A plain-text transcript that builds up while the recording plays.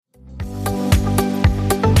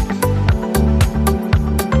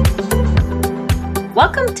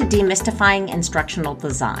Welcome to Demystifying Instructional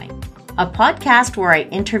Design, a podcast where I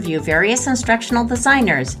interview various instructional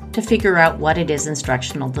designers to figure out what it is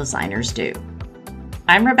instructional designers do.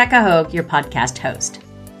 I'm Rebecca Hogue, your podcast host.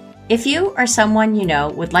 If you or someone you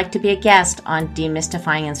know would like to be a guest on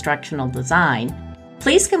Demystifying Instructional Design,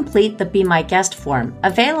 please complete the Be My Guest form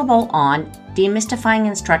available on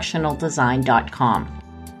demystifyinginstructionaldesign.com.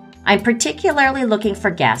 I'm particularly looking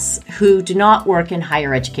for guests who do not work in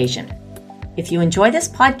higher education. If you enjoy this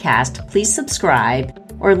podcast, please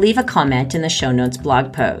subscribe or leave a comment in the show notes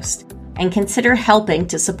blog post, and consider helping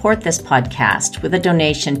to support this podcast with a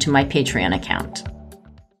donation to my Patreon account.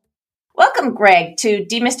 Welcome, Greg, to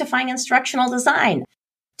Demystifying Instructional Design.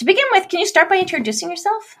 To begin with, can you start by introducing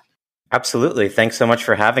yourself? Absolutely. Thanks so much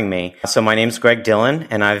for having me. So my name's Greg Dillon,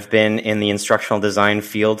 and I've been in the instructional design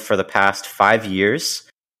field for the past 5 years.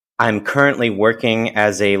 I'm currently working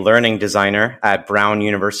as a learning designer at Brown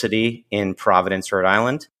University in Providence, Rhode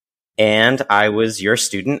Island. And I was your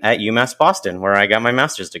student at UMass Boston, where I got my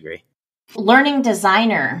master's degree. Learning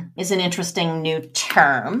designer is an interesting new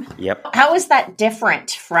term. Yep. How is that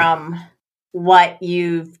different from what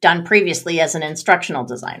you've done previously as an instructional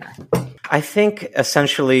designer? I think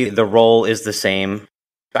essentially the role is the same.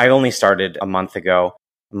 I only started a month ago.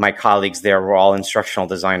 My colleagues there were all instructional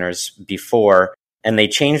designers before, and they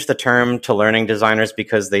changed the term to learning designers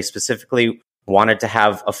because they specifically wanted to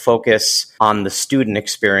have a focus on the student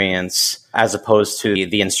experience as opposed to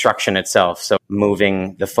the instruction itself. So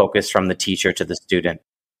moving the focus from the teacher to the student.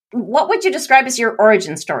 What would you describe as your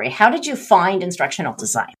origin story? How did you find instructional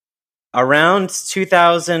design? Around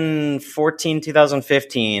 2014,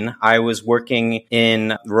 2015, I was working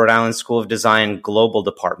in Rhode Island School of Design Global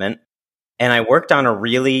Department, and I worked on a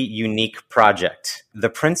really unique project. The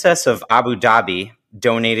Princess of Abu Dhabi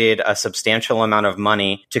donated a substantial amount of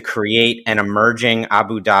money to create an emerging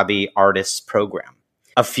Abu Dhabi artists program.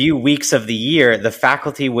 A few weeks of the year, the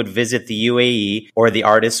faculty would visit the UAE or the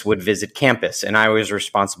artists would visit campus, and I was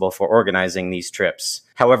responsible for organizing these trips.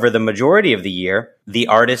 However, the majority of the year, the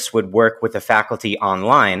artists would work with the faculty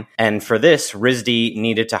online, and for this, RISD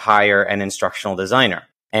needed to hire an instructional designer.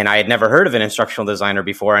 And I had never heard of an instructional designer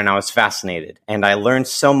before, and I was fascinated. And I learned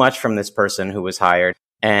so much from this person who was hired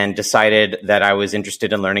and decided that I was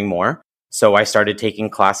interested in learning more. So I started taking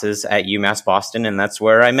classes at UMass Boston, and that's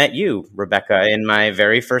where I met you, Rebecca, in my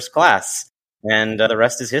very first class. And the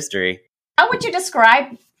rest is history. How would you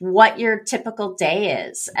describe what your typical day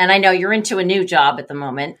is? And I know you're into a new job at the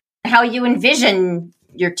moment. How you envision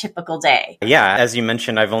your typical day? Yeah, as you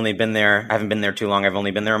mentioned, I haven't been there too long. I've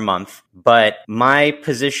only been there a month. But my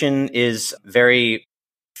position is very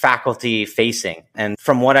faculty facing. And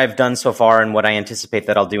from what I've done so far and what I anticipate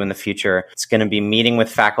that I'll do in the future, it's going to be meeting with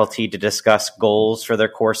faculty to discuss goals for their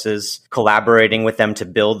courses, collaborating with them to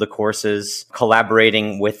build the courses,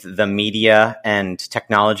 collaborating with the media and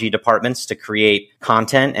technology departments to create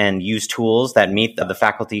content and use tools that meet the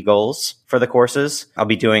faculty goals for the courses. I'll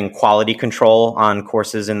be doing quality control on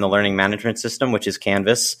courses in the learning management system, which is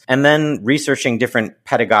Canvas, and then researching different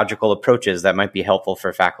pedagogical approaches that might be helpful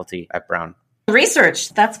for faculty at Brown.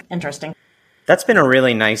 Research, that's interesting. That's been a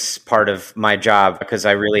really nice part of my job because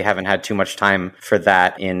I really haven't had too much time for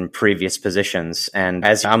that in previous positions. And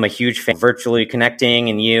as I'm a huge fan of virtually connecting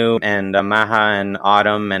and you and Maha and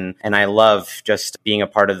Autumn, and I love just being a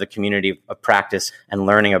part of the community of practice and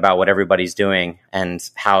learning about what everybody's doing and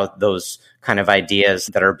how those kind of ideas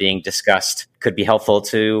that are being discussed could be helpful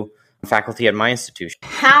to faculty at my institution.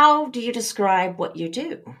 How do you describe what you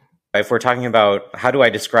do? If we're talking about how do I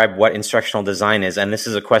describe what instructional design is, and this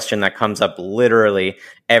is a question that comes up literally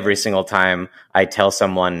every single time I tell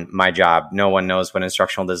someone my job. No one knows what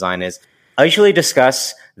instructional design is. I usually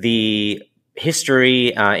discuss the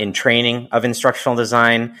history in training of instructional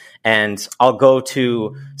design, and I'll go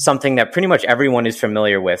to something that pretty much everyone is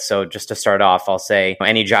familiar with. So just to start off, I'll say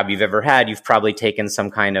any job you've ever had, you've probably taken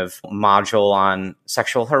some kind of module on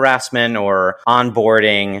sexual harassment or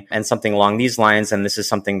onboarding and something along these lines. And this is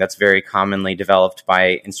something that's very commonly developed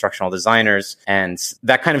by instructional designers. And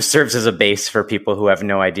that kind of serves as a base for people who have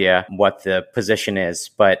no idea what the position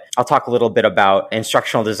is. But I'll talk a little bit about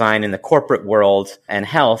instructional design in the corporate world and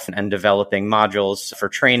health and developing modules for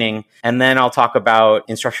training. And then I'll talk about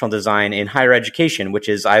instructional design in higher education, which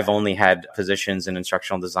is I've only had positions in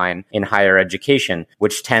instructional design in higher education,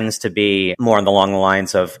 which tends to be more along the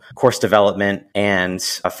lines of course development and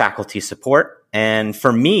faculty support. And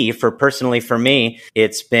for me,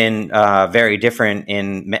 it's been very different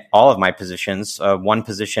in all of my positions. One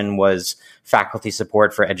position was faculty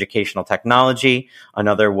support for educational technology.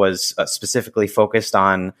 Another was specifically focused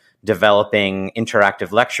on developing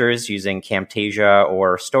interactive lectures using Camtasia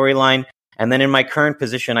or Storyline. And then in my current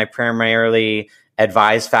position, I primarily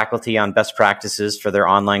advise faculty on best practices for their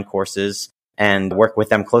online courses and work with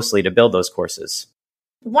them closely to build those courses.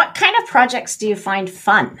 What kind of projects do you find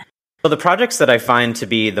fun? So the projects that I find to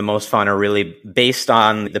be the most fun are really based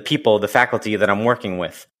on the people, the faculty that I'm working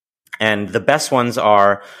with. And the best ones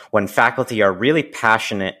are when faculty are really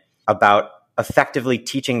passionate about effectively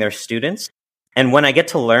teaching their students. And when I get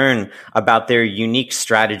to learn about their unique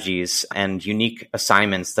strategies and unique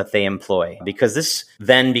assignments that they employ, because this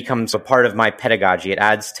then becomes a part of my pedagogy, it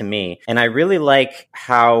adds to me. And I really like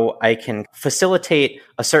how I can facilitate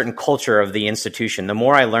a certain culture of the institution. The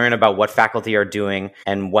more I learn about what faculty are doing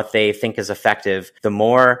and what they think is effective, the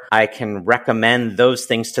more I can recommend those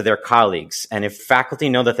things to their colleagues. And if faculty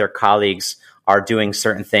know that their colleagues are doing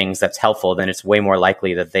certain things that's helpful, then it's way more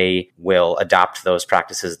likely that they will adopt those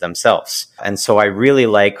practices themselves. And so I really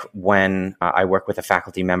like when I work with a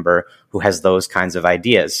faculty member who has those kinds of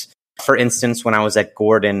ideas. For instance, when I was at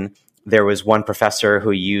Gordon, there was one professor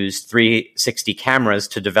who used 360 cameras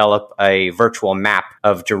to develop a virtual map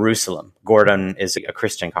of Jerusalem. Gordon is a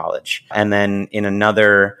Christian college. And then in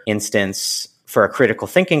another instance, for a critical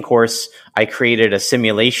thinking course, I created a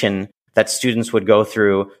simulation that students would go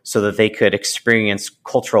through so that they could experience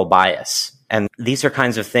cultural bias. And these are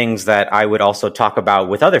kinds of things that I would also talk about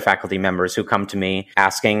with other faculty members who come to me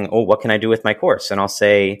asking, oh, what can I do with my course? And I'll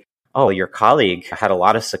say, oh, your colleague had a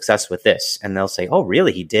lot of success with this. And they'll say, oh,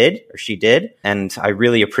 really? He did or she did? And I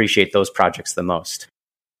really appreciate those projects the most.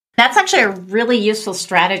 That's actually a really useful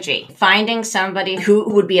strategy. Finding somebody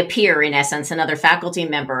who would be a peer, in essence, another faculty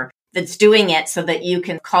member that's doing it so that you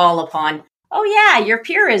can call upon, oh, yeah, your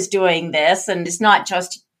peer is doing this, and it's not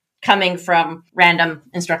just coming from random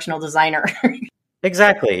instructional designer.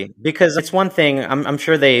 Exactly, because it's one thing, I'm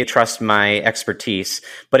sure they trust my expertise,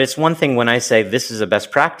 but it's one thing when I say this is a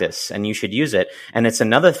best practice and you should use it. And it's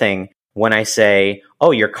another thing when I say,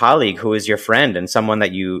 oh, your colleague who is your friend and someone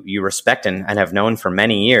that you respect and have known for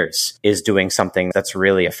many years is doing something that's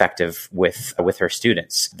really effective with her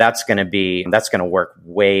students. That's going to work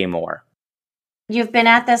way more. You've been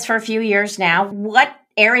at this for a few years now. What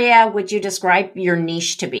area would you describe your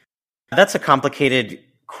niche to be? That's a complicated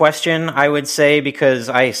question, I would say, because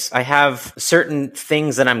I have certain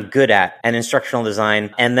things that I'm good at in instructional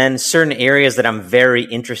design, and then certain areas that I'm very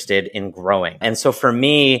interested in growing. And so for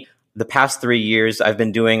me, the past 3 years, I've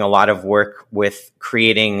been doing a lot of work with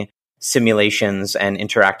creating simulations and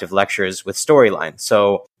interactive lectures with Storyline.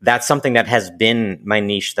 So that's something that has been my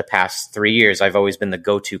niche the past 3 years. I've always been the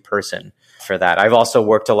go-to person for that. I've also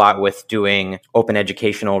worked a lot with doing open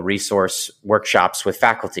educational resource workshops with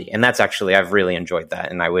faculty. And I've really enjoyed that.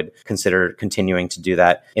 And I would consider continuing to do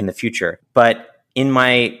that in the future. But in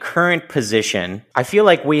my current position, I feel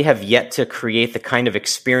like we have yet to create the kind of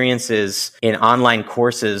experiences in online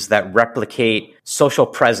courses that replicate social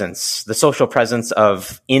presence, the social presence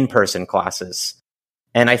of in-person classes.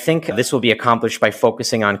 And I think this will be accomplished by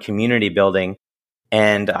focusing on community building.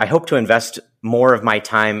 And I hope to invest more of my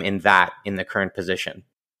time in that in the current position.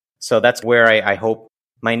 So that's where I hope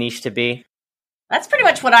my niche to be. That's pretty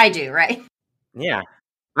much what I do, right? Yeah.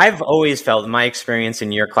 I've always felt, in my experience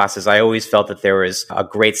in your classes, I always felt that there was a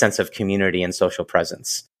great sense of community and social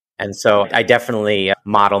presence. And so I definitely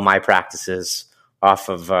model my practices off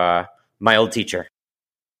of my old teacher.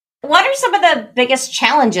 What are some of the biggest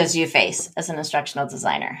challenges you face as an instructional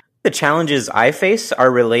designer? The challenges I face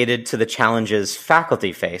are related to the challenges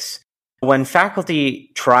faculty face. When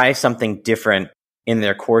faculty try something different in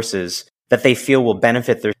their courses that they feel will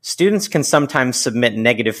benefit their students, can sometimes submit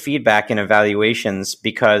negative feedback in evaluations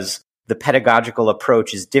because the pedagogical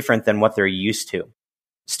approach is different than what they're used to.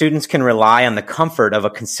 Students can rely on the comfort of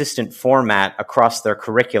a consistent format across their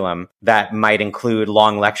curriculum that might include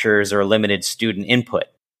long lectures or limited student input.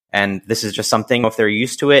 And this is just something, if they're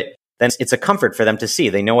used to it, then it's a comfort for them to see.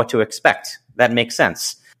 They know what to expect. That makes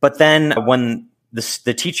sense. But then when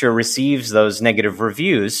the teacher receives those negative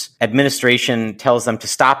reviews, administration tells them to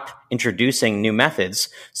stop introducing new methods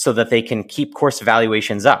so that they can keep course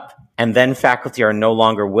evaluations up. And then faculty are no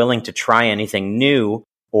longer willing to try anything new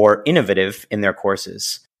or innovative in their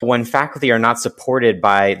courses. When faculty are not supported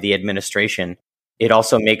by the administration, it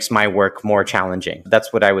also makes my work more challenging.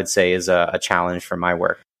 That's what I would say is a challenge for my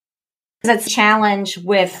work. That's a challenge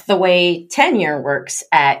with the way tenure works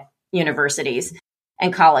at universities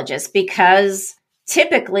and colleges, because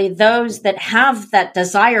typically those that have that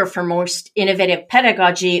desire for most innovative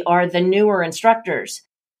pedagogy are the newer instructors,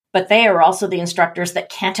 but they are also the instructors that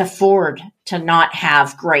can't afford to not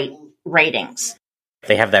have great ratings.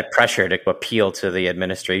 They have that pressure to appeal to the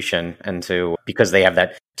administration because they have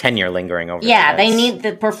that tenure lingering over. Yeah, they need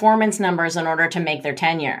the performance numbers in order to make their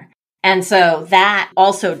tenure. And so that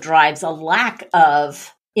also drives a lack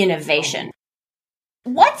of innovation.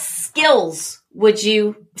 What skills would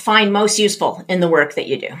you find most useful in the work that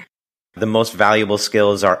you do? The most valuable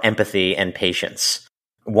skills are empathy and patience.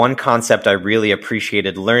 One concept I really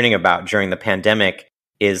appreciated learning about during the pandemic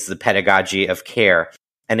is the pedagogy of care.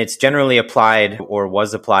 And it's generally applied or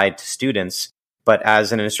was applied to students. But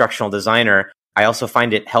as an instructional designer, I also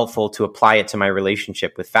find it helpful to apply it to my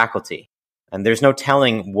relationship with faculty. And there's no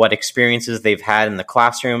telling what experiences they've had in the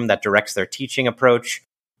classroom that directs their teaching approach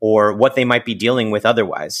or what they might be dealing with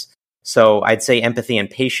otherwise. So I'd say empathy and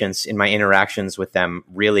patience in my interactions with them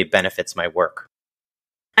really benefits my work.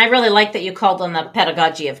 I really like that you called on the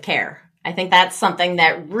pedagogy of care. I think that's something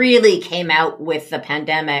that really came out with the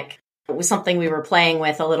pandemic. It was something we were playing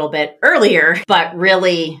with a little bit earlier, but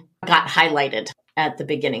really got highlighted at the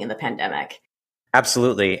beginning of the pandemic.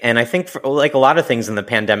 Absolutely. And I think for, like a lot of things in the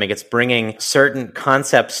pandemic, it's bringing certain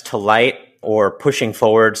concepts to light or pushing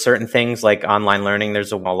forward certain things like online learning.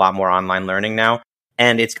 There's a lot more online learning now,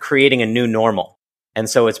 and it's creating a new normal. And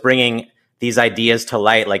so it's bringing these ideas to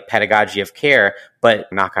light like pedagogy of care,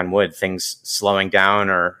 but knock on wood, things slowing down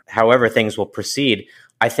or however things will proceed.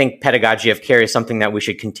 I think pedagogy of care is something that we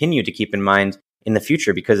should continue to keep in mind in the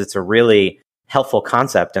future because it's a really helpful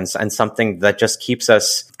concept and something that just keeps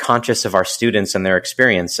us conscious of our students and their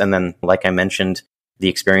experience. And then, like I mentioned, the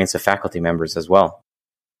experience of faculty members as well.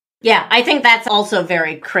 Yeah, I think that's also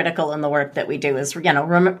very critical in the work that we do is,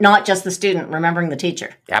 not just the student, remembering the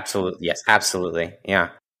teacher. Absolutely. Yes, absolutely. Yeah.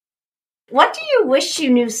 What do you wish you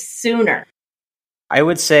knew sooner? I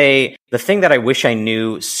would say the thing that I wish I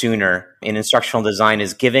knew sooner in instructional design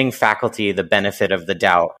is giving faculty the benefit of the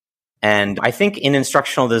doubt. And I think in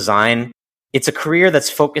instructional design, it's a career that's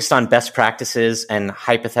focused on best practices and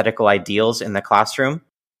hypothetical ideals in the classroom.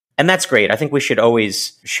 And that's great. I think we should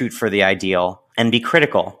always shoot for the ideal and be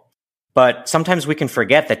critical. But sometimes we can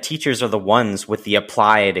forget that teachers are the ones with the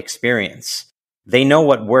applied experience. They know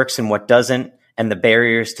what works and what doesn't and the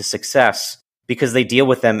barriers to success because they deal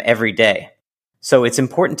with them every day. So it's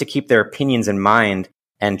important to keep their opinions in mind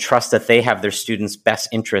and trust that they have their students' best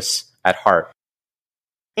interests at heart.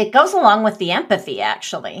 It goes along with the empathy,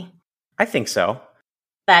 actually. I think so.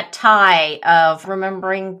 That tie of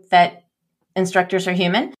remembering that instructors are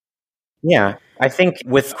human. Yeah, I think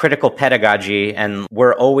with critical pedagogy, and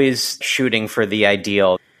we're always shooting for the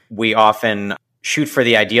ideal. We often shoot for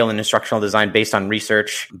the ideal in instructional design based on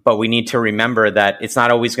research, but we need to remember that it's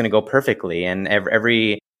not always going to go perfectly. And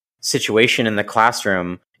every situation in the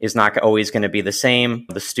classroom is not always going to be the same.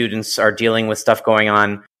 The students are dealing with stuff going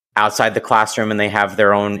on outside the classroom and they have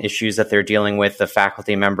their own issues that they're dealing with. The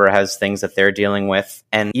faculty member has things that they're dealing with.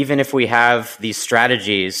 And even if we have these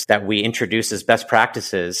strategies that we introduce as best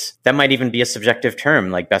practices, that might even be a subjective term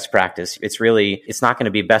like best practice. It's not going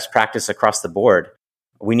to be best practice across the board.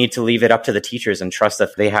 We need to leave it up to the teachers and trust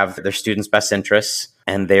that they have their students' best interests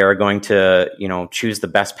and they are going to, choose the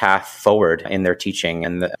best path forward in their teaching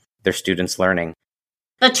and their students' learning.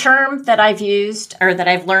 The term that I've used or that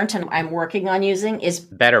I've learned and I'm working on using is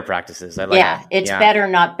better practices. I like it's better,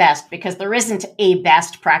 not best, because there isn't a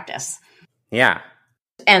best practice. Yeah.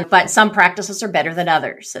 But some practices are better than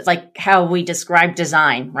others. It's like how we describe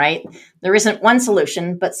design, right? There isn't one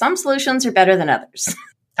solution, but some solutions are better than others.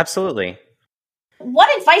 Absolutely.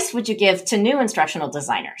 What advice would you give to new instructional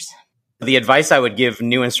designers? The advice I would give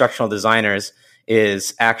new instructional designers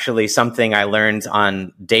is actually something I learned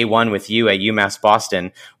on day one with you at UMass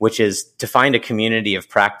Boston, which is to find a community of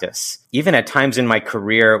practice. Even at times in my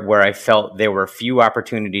career where I felt there were few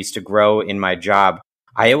opportunities to grow in my job,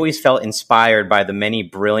 I always felt inspired by the many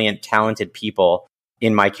brilliant, talented people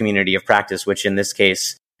in my community of practice, which in this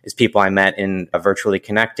case is people I met in Virtually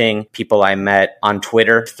Connecting, people I met on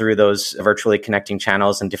Twitter through those Virtually Connecting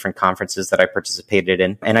channels and different conferences that I participated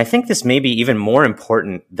in. And I think this may be even more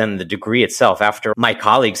important than the degree itself, after my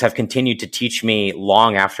colleagues have continued to teach me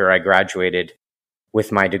long after I graduated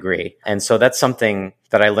with my degree. And so that's something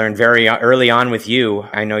that I learned very early on with you.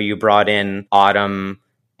 I know you brought in Autumn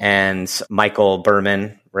and Michael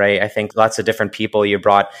Berman, right? I think lots of different people you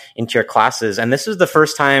brought into your classes. And this is the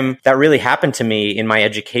first time that really happened to me in my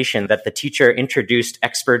education, that the teacher introduced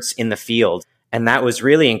experts in the field. And that was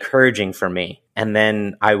really encouraging for me. And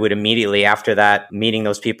then I would immediately, after that, meeting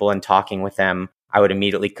those people and talking with them, I would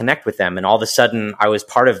immediately connect with them. And all of a sudden, I was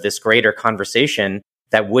part of this greater conversation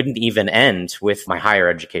that wouldn't even end with my higher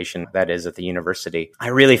education, that is at the university. I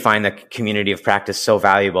really find the community of practice so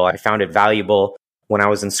valuable. I found it valuable when I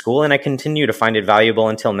was in school, and I continue to find it valuable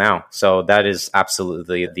until now. So that is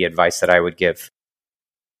absolutely the advice that I would give.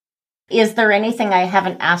 Is there anything I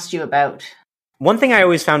haven't asked you about? One thing I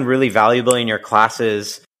always found really valuable in your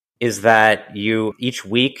classes is that each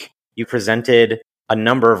week you presented a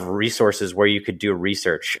number of resources where you could do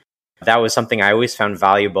research. That was something I always found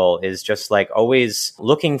valuable, is just like always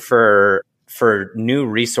looking for new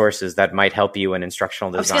resources that might help you in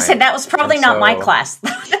instructional design. I was going to say, that was probably not my class.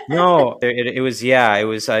 No, it was,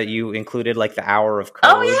 you included like the hour of code.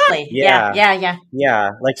 Oh, yeah.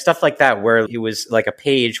 Yeah, like stuff like that, where it was like a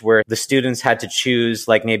page where the students had to choose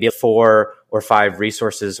like maybe 4 or 5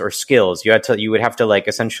 resources or skills. You would have to like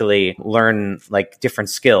essentially learn like different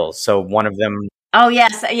skills. So one of them. Oh,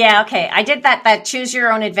 yes. Yeah. Okay. I did that choose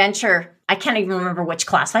your own adventure. I can't even remember which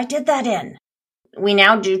class I did that in. We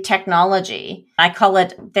now do technology. I call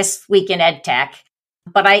it This Week in EdTech,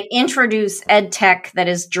 but I introduce EdTech that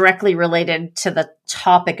is directly related to the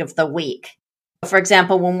topic of the week. For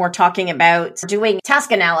example, when we're talking about doing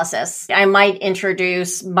task analysis, I might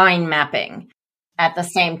introduce mind mapping at the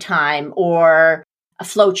same time, or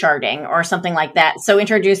flow charting or something like that. So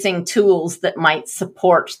introducing tools that might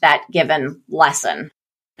support that given lesson.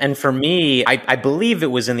 And for me, I believe it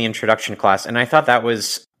was in the introduction class, and I thought that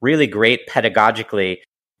was really great pedagogically,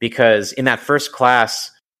 because in that first class,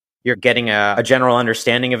 you're getting a general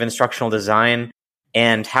understanding of instructional design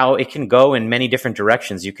and how it can go in many different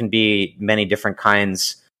directions. You can be many different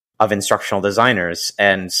kinds of instructional designers,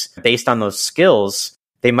 and based on those skills,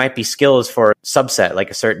 they might be skills for a subset,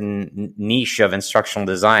 like a certain niche of instructional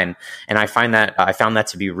design. And I found that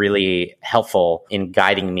to be really helpful in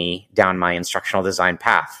guiding me down my instructional design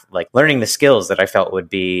path. Like learning the skills that I felt would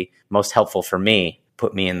be most helpful for me,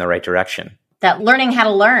 put me in the right direction. That learning how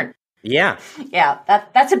to learn. Yeah. Yeah,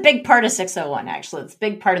 that's a big part of 601, actually. It's a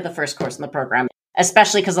big part of the first course in the program,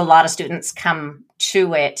 especially because a lot of students come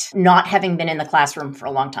to it not having been in the classroom for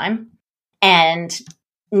a long time and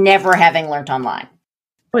never having learned online.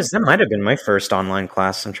 That might have been my first online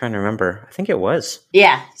class. I'm trying to remember. I think it was.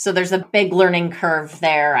 Yeah. So there's a big learning curve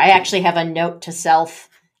there. I actually have a note to self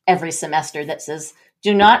every semester that says,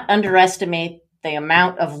 do not underestimate the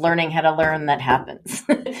amount of learning how to learn that happens.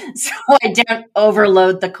 So I don't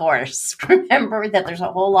overload the course. Remember that there's a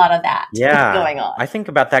whole lot of that going on. I think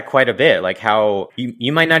about that quite a bit, like how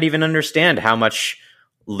you might not even understand how much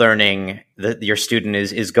learning that your student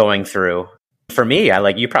is going through. For me,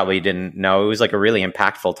 you probably didn't know, it was like a really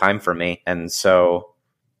impactful time for me. And so,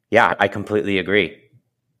 yeah, I completely agree.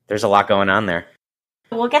 There's a lot going on there.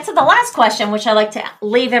 We'll get to the last question, which I like to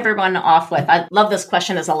leave everyone off with. I love this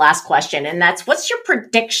question as a last question, and that's, what's your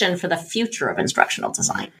prediction for the future of instructional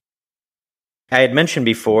design? I had mentioned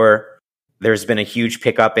before, there's been a huge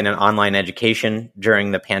pickup in an online education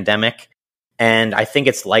during the pandemic. And I think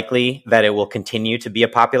it's likely that it will continue to be a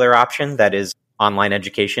popular option, that is online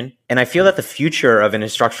education. And I feel that the future of an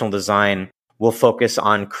instructional design will focus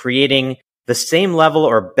on creating the same level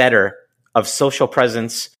or better of social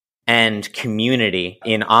presence and community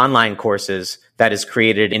in online courses that is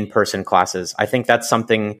created in in-person classes. I think that's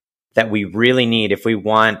something that we really need if we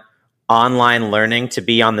want online learning to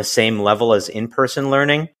be on the same level as in-person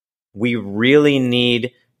learning. We really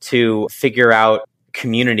need to figure out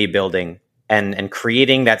community building and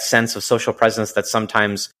creating that sense of social presence that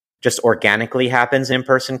sometimes just organically happens in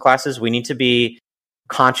in-person classes. We need to be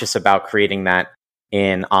conscious about creating that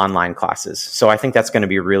in online classes. So I think that's going to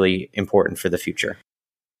be really important for the future.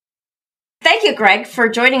 Thank you, Greg, for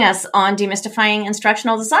joining us on Demystifying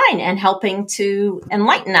Instructional Design and helping to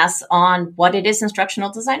enlighten us on what it is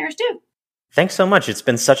instructional designers do. Thanks so much. It's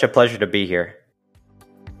been such a pleasure to be here.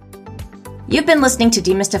 You've been listening to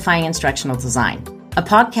Demystifying Instructional Design, a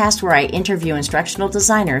podcast where I interview instructional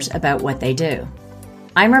designers about what they do.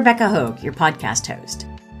 I'm Rebecca Hogue, your podcast host.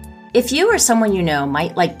 If you or someone you know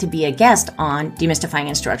might like to be a guest on Demystifying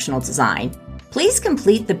Instructional Design, please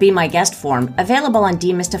complete the Be My Guest form available on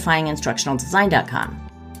demystifyinginstructionaldesign.com.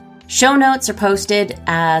 Show notes are posted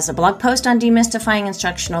as a blog post on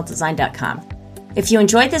demystifyinginstructionaldesign.com. If you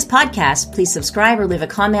enjoyed this podcast, please subscribe or leave a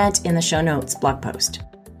comment in the show notes blog post.